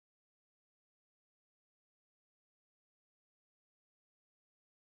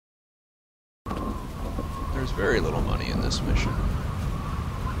very little money in this mission.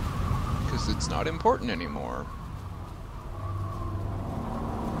 Because it's not important anymore.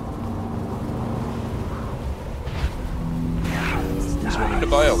 He's wanting to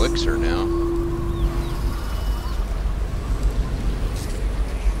buy elixir now.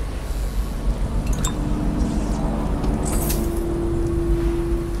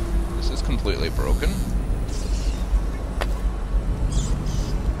 This is completely broken.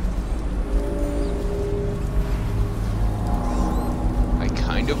 I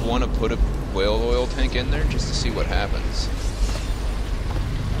kind of want to put a whale oil tank in there just to see what happens.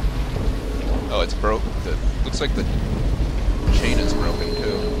 Oh, it's broke. Looks like the chain is broken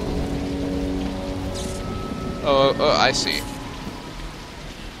too. Oh, I see.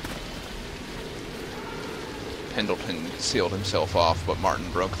 Pendleton sealed himself off, but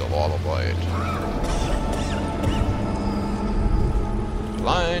Martin broke the wall of light.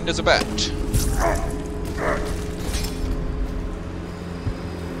 Blind as a bat.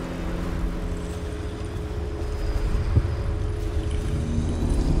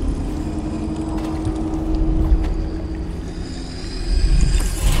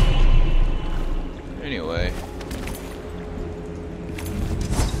 Anyway.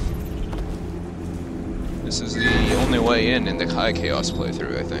 This is the only way in the High Chaos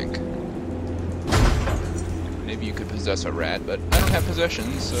playthrough, I think. Maybe you could possess a rat, but I don't have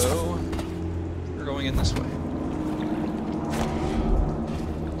possessions, so we're going in this way.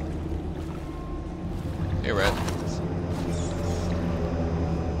 Hey, rat.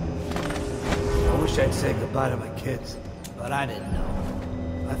 I wish I'd say goodbye to my kids, but I didn't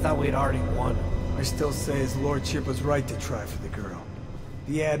know. I thought we'd already won. I still say his lordship was right to try for the girl.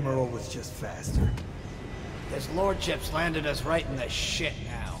 The Admiral was just faster. His lordship's landed us right in the shit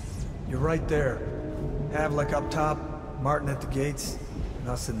now. You're right there. Havlik up top, Martin at the gates, and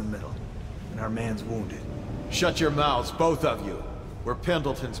us in the middle. And our man's wounded. Shut your mouths, both of you. We're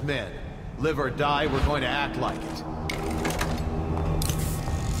Pendleton's men. Live or die, we're going to act like it.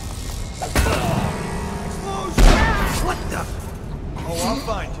 What the? Oh, I'll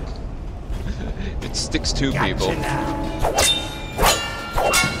find you. It sticks to people.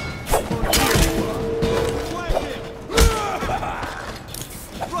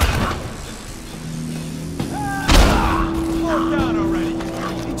 Down already.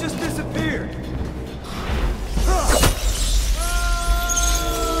 He just disappeared.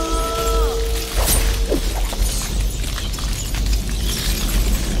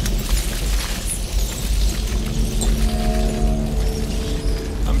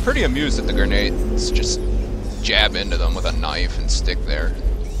 I'm pretty amused that the grenades just jab into them with a knife and stick there.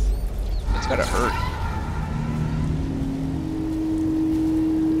 It's gotta hurt.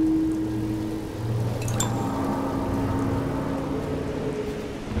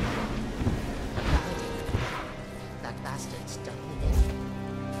 That bastard's done with it.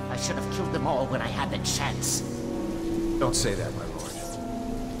 I should have killed them all when I had the chance. Don't say that, my lord.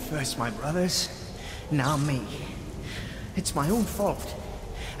 First my brothers, now me. It's my own fault.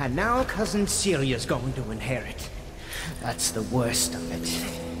 And now Cousin Celia's going to inherit. That's the worst of it.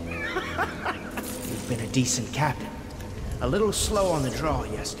 You've been a decent captain. A little slow on the draw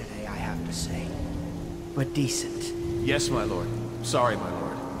yesterday, I have to say. But decent. Yes, my lord. Sorry, my lord.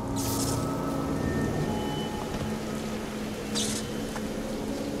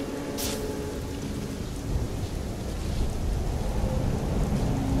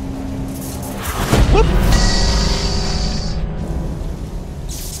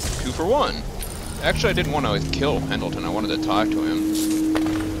 For one. Actually, I didn't want to kill Pendleton. I wanted to talk to him.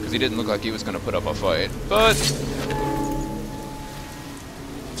 Because he didn't look like he was going to put up a fight. But...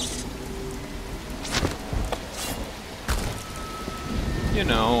 you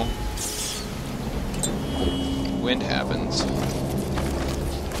know... wind happens.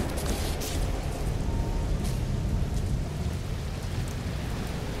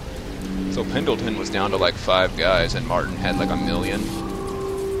 So Pendleton was down to like 5 guys and Martin had like 1 million.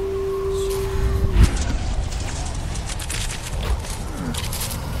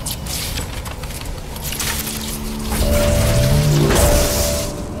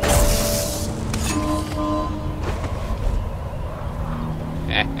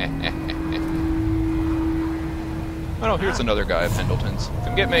 Oh, here's another guy of Pendleton's.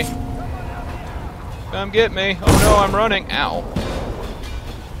 Come get me. Come get me. Oh no, I'm running. Ow.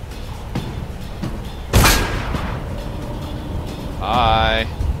 Hi.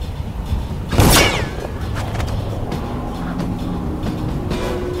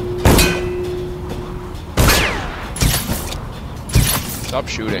 Stop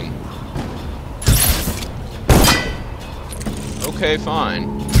shooting. Okay,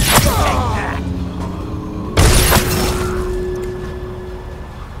 fine.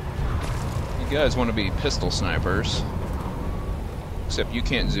 You guys want to be pistol snipers. Except you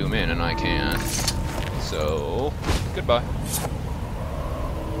can't zoom in and I can. So, goodbye.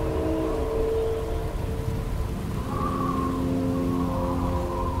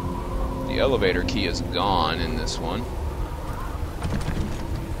 The elevator key is gone in this one.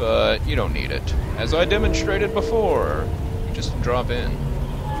 But you don't need it. As I demonstrated before, you just drop in.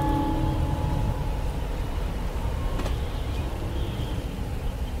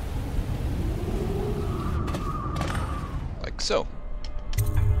 Like so.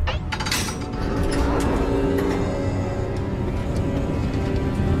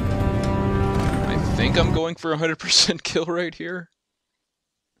 I think I'm going for 100% kill rate here.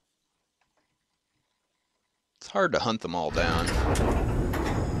 It's hard to hunt them all down.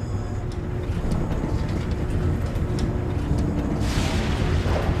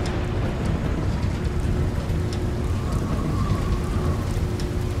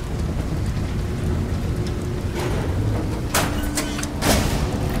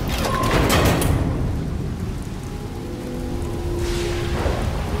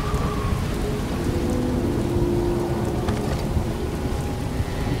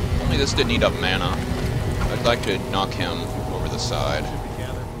 This didn't eat up mana. I'd like to knock him over the side. Should we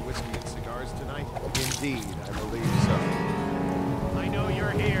gather for whiskey and cigars tonight? Indeed, I believe so. I know you're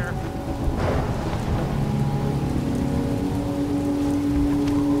here.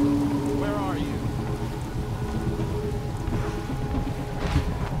 Where are you?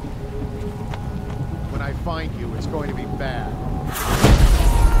 When I find you, it's going to be bad.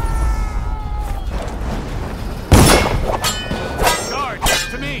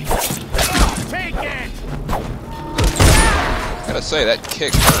 To me! Take it! Gotta say, that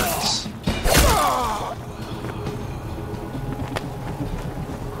kick hurts.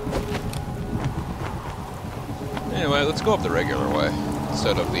 Anyway, let's go up the regular way,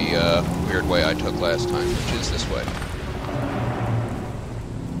 instead of the weird way I took last time, which is this way.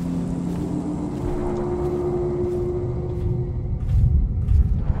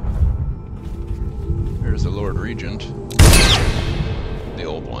 There's the Lord Regent. The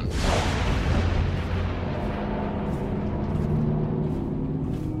old one.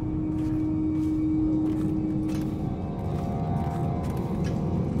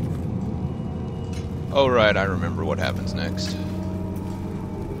 Oh right, I remember what happens next.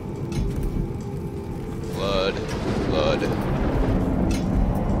 Blood, blood.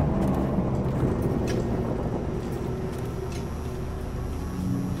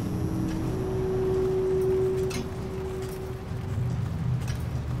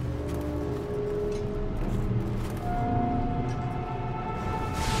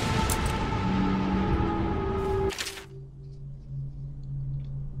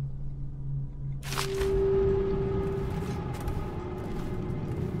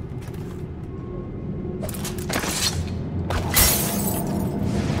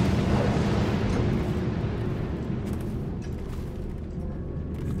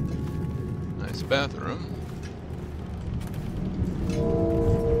 Bathroom.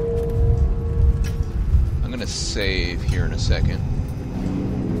 I'm gonna save here in a second.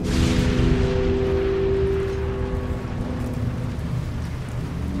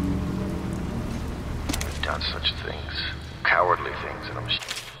 I've done such things, cowardly things, and I'm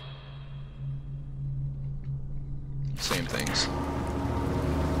same things.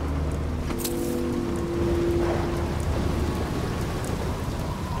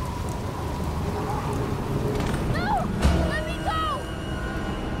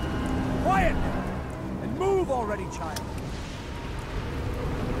 Already, child.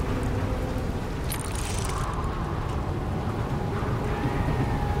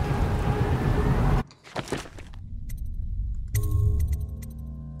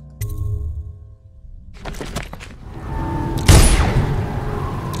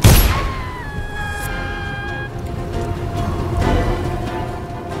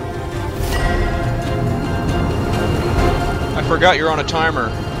 I forgot you're on a timer.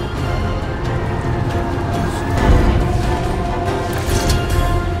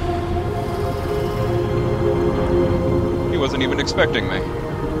 Wasn't even expecting me.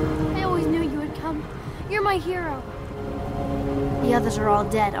 I always knew you would come. You're my hero. The others are all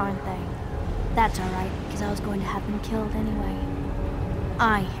dead, aren't they? That's alright, because I was going to have them killed anyway.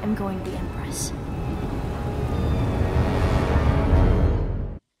 I am going to be Empress.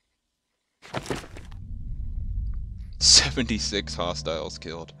 76 hostiles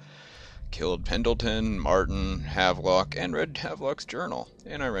killed. Killed Pendleton, Martin, Havelock, and read Havelock's journal.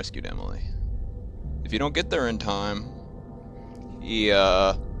 And I rescued Emily. If you don't get there in time, she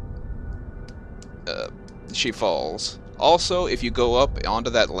falls. Also, if you go up onto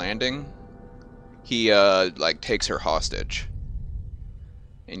that landing, he like takes her hostage.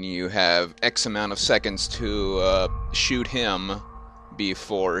 And you have X amount of seconds to shoot him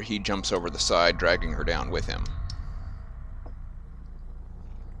before he jumps over the side, dragging her down with him.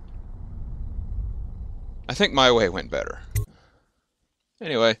 I think my way went better.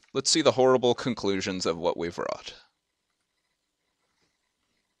 Anyway, let's see the horrible conclusions of what we've wrought.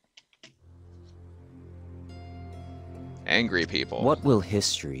 Angry people. What will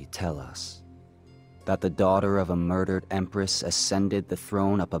history tell us? That the daughter of a murdered empress ascended the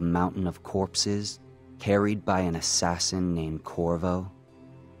throne up a mountain of corpses, carried by an assassin named Corvo?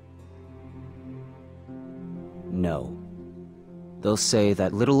 No. They'll say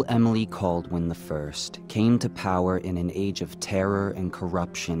that little Emily Caldwin I came to power in an age of terror and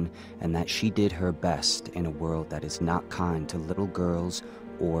corruption, and that she did her best in a world that is not kind to little girls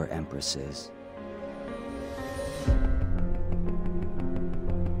or empresses.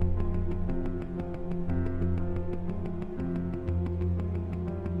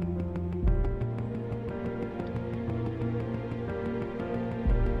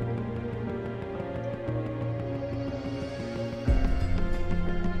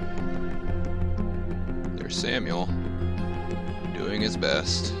 Samuel, doing his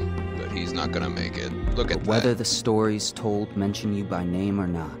best, but he's not gonna make it. Look at that. Whether the stories told mention you by name or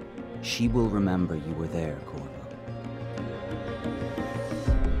not, she will remember you were there, Corvo.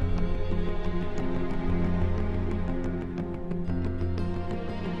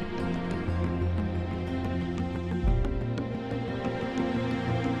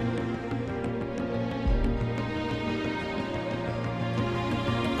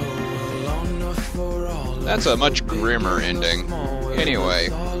 That's a much grimmer ending. Anyway,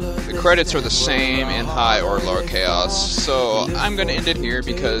 the credits are the same in high or low chaos, so I'm gonna end it here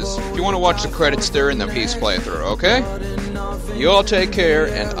because if you want to watch the credits, they're in the Peace playthrough, okay? You all take care,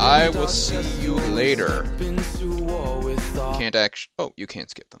 and I will see you later. Can't actually... Oh, you can't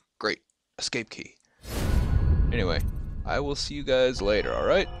skip them. Great. Escape key. Anyway, I will see you guys later,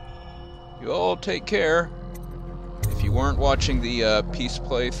 alright? You all take care. If you weren't watching the Peace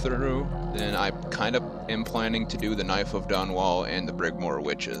playthrough, then I kind of am planning to do the Knife of Dunwall and the Brigmore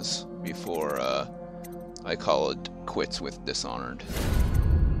Witches before I call it quits with Dishonored.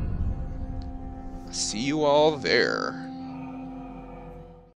 See you all there.